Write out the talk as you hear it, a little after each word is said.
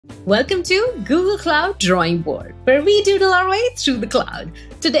Welcome to Google Cloud Drawing Board, where we doodle our way through the cloud.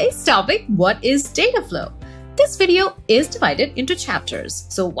 Today's topic, what is Dataflow? This video is divided into chapters,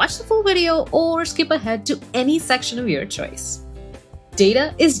 so watch the full video or skip ahead to any section of your choice.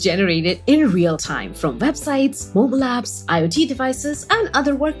 Data is generated in real time from websites, mobile apps, IoT devices, and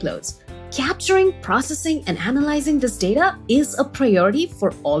other workloads. Capturing, processing, and analyzing this data is a priority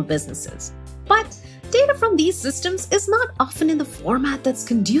for all businesses. But data from these systems is not often in the format that's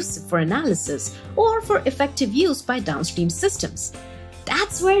conducive for analysis or for effective use by downstream systems.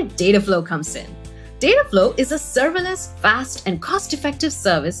 That's where Dataflow comes in. Dataflow is a serverless, fast, and cost-effective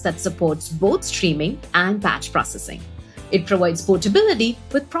service that supports both streaming and batch processing. It provides portability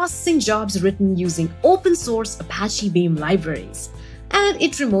with processing jobs written using open-source Apache Beam libraries. And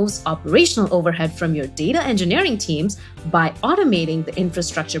it removes operational overhead from your data engineering teams by automating the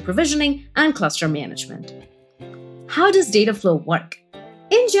infrastructure provisioning and cluster management. How does Dataflow work?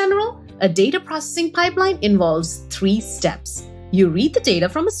 In general, a data processing pipeline involves 3 steps. You read the data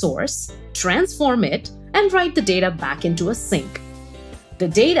from a source, transform it, and write the data back into a sink. The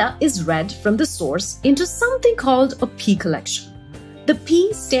data is read from the source into something called a P collection. The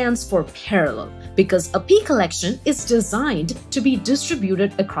P stands for parallel, because a P collection is designed to be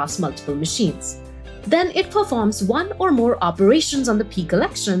distributed across multiple machines. Then it performs one or more operations on the P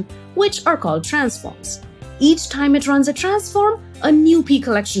collection, which are called transforms. Each time it runs a transform, a new P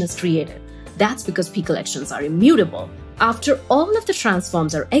collection is created. That's because P collections are immutable. After all of the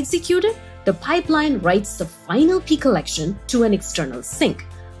transforms are executed, the pipeline writes the final P collection to an external sink.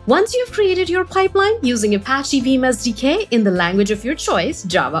 Once you've created your pipeline using Apache Beam SDK in the language of your choice,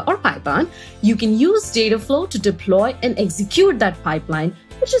 Java or Python, you can use Dataflow to deploy and execute that pipeline,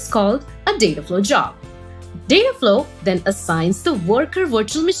 which is called a Dataflow job. Dataflow then assigns the worker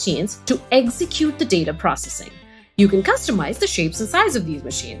virtual machines to execute the data processing. You can customize the shapes and size of these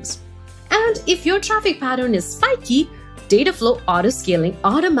machines. And if your traffic pattern is spiky, Dataflow autoscaling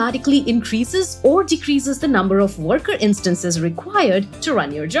automatically increases or decreases the number of worker instances required to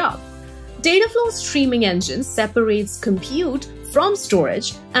run your job. Dataflow's streaming engine separates compute from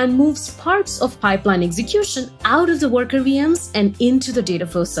storage and moves parts of pipeline execution out of the worker VMs and into the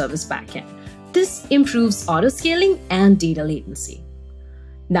Dataflow service backend. This improves autoscaling and data latency.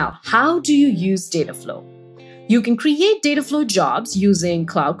 Now, how do you use Dataflow? You can create Dataflow jobs using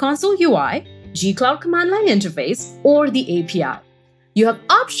Cloud Console UI, G-Cloud command line interface, or the API. You have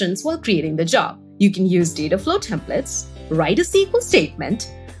options while creating the job. You can use Dataflow templates, write a SQL statement,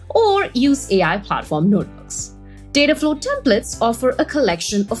 or use AI platform notebooks. Dataflow templates offer a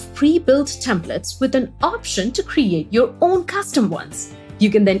collection of pre-built templates with an option to create your own custom ones. You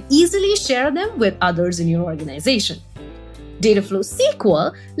can then easily share them with others in your organization. Dataflow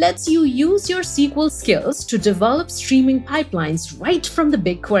SQL lets you use your SQL skills to develop streaming pipelines right from the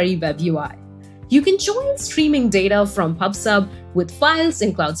BigQuery web UI. You can join streaming data from PubSub with files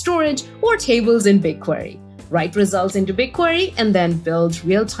in cloud storage or tables in BigQuery, write results into BigQuery, and then build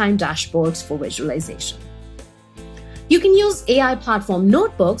real-time dashboards for visualization. You can use AI platform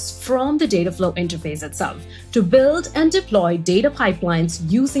notebooks from the Dataflow interface itself to build and deploy data pipelines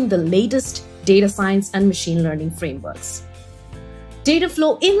using the latest data science and machine learning frameworks.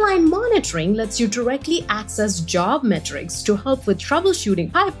 Dataflow inline monitoring lets you directly access job metrics to help with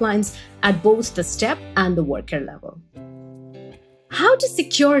troubleshooting pipelines at both the step and the worker level. How to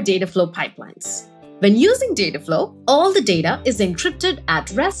secure Dataflow pipelines? When using Dataflow, all the data is encrypted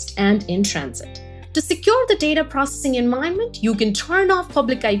at rest and in transit. To secure the data processing environment, you can turn off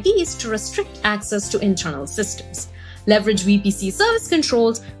public IPs to restrict access to internal systems. Leverage VPC service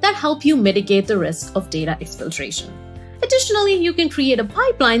controls that help you mitigate the risk of data exfiltration. Additionally, you can create a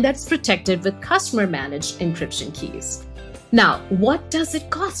pipeline that's protected with customer-managed encryption keys. Now, what does it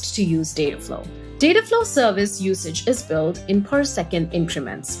cost to use Dataflow? Dataflow service usage is billed in per-second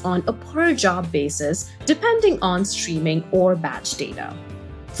increments on a per-job basis, depending on streaming or batch data.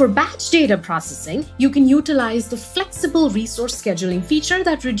 For batch data processing, you can utilize the flexible resource scheduling feature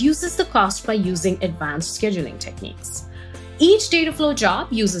that reduces the cost by using advanced scheduling techniques. Each Dataflow job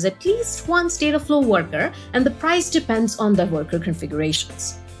uses at least one Dataflow worker, and the price depends on the worker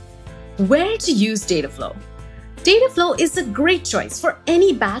configurations. Where to use Dataflow? Dataflow is a great choice for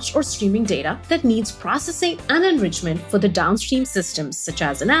any batch or streaming data that needs processing and enrichment for the downstream systems such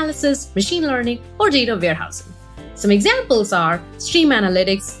as analysis, machine learning, or data warehousing. Some examples are Stream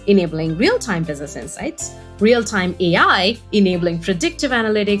Analytics, enabling real-time business insights, Real-time AI, enabling predictive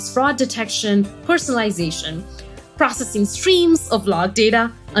analytics, fraud detection, personalization, processing streams of log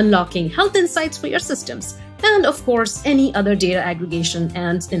data, unlocking health insights for your systems, and of course, any other data aggregation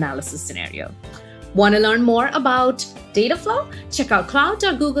and analysis scenario. Want to learn more about Dataflow? Check out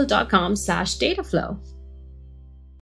cloud.google.com/Dataflow.